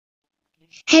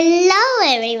Hello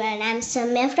everyone, I'm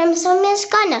Samya from Samya's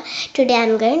Corner. Today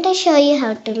I'm going to show you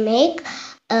how to make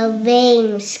a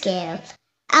weighing scale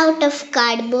out of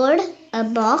cardboard, a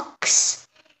box,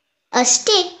 a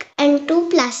stick and two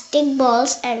plastic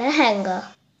balls and a hanger.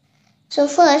 So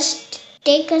first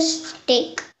take a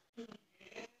stick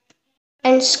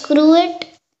and screw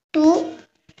it to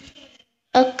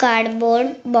a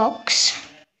cardboard box.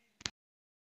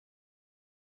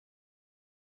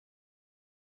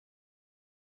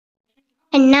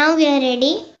 And now we are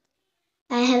ready.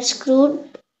 I have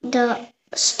screwed the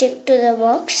stick to the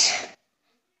box.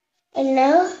 And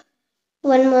now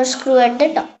one more screw at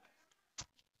the top.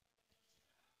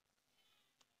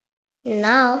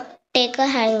 Now take a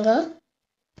hanger,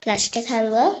 plastic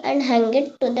hanger, and hang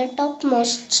it to the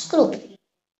topmost screw.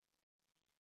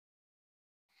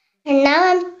 And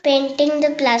now I'm painting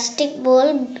the plastic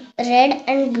bowl red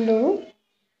and blue.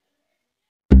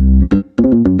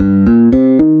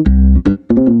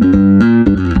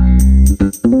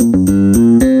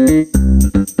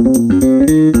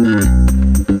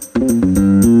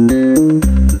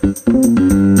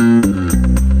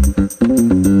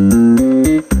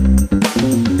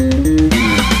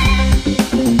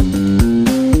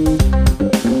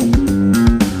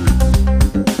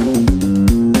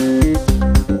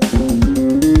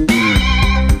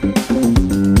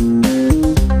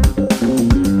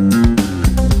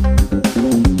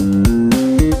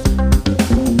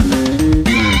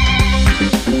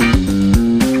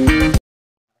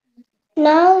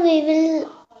 Now we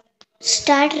will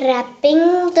start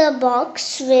wrapping the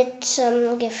box with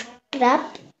some gift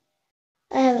wrap.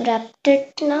 I have wrapped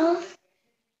it now.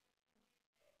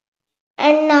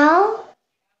 And now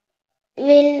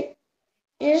we'll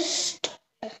just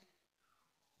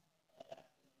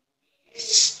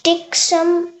stick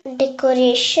some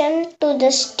decoration to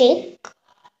the stick.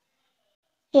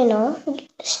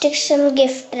 Stick some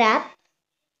gift wrap.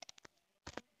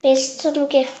 Paste some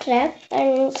gift wrap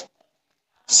and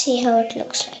see how it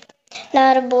looks like.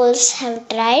 Now our bowls have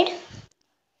dried.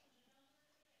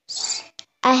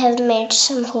 I have made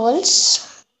some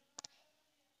holes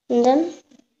in them.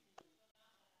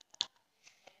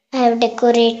 I have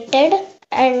decorated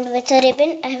and with a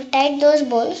ribbon I have tied those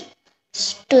bowls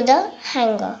to the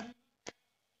hanger.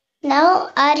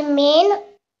 Now our main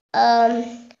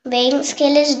weighing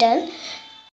scale is done,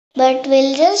 but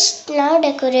we'll just now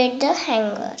decorate the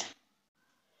hanger.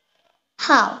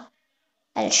 How?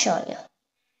 I'll show you.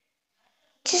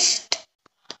 Just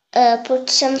put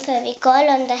some Fevicol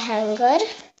on the hanger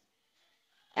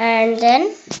and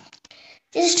then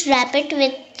just wrap it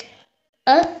with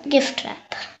a gift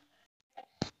wrap.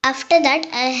 After that,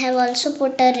 I have also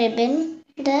put a ribbon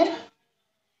there,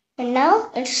 and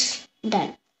now it's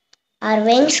done. Our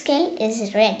weighing scale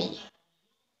is ready.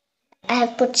 I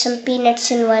have put some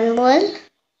peanuts in one bowl,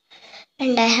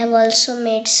 and I have also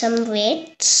made some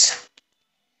weights.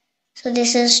 So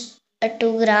this is a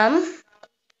 2 gram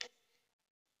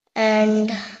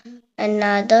and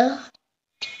another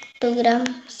 2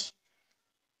 grams.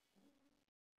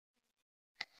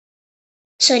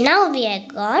 So now we have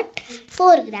got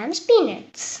 4 grams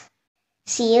peanuts.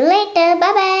 See you later.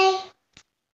 Bye bye.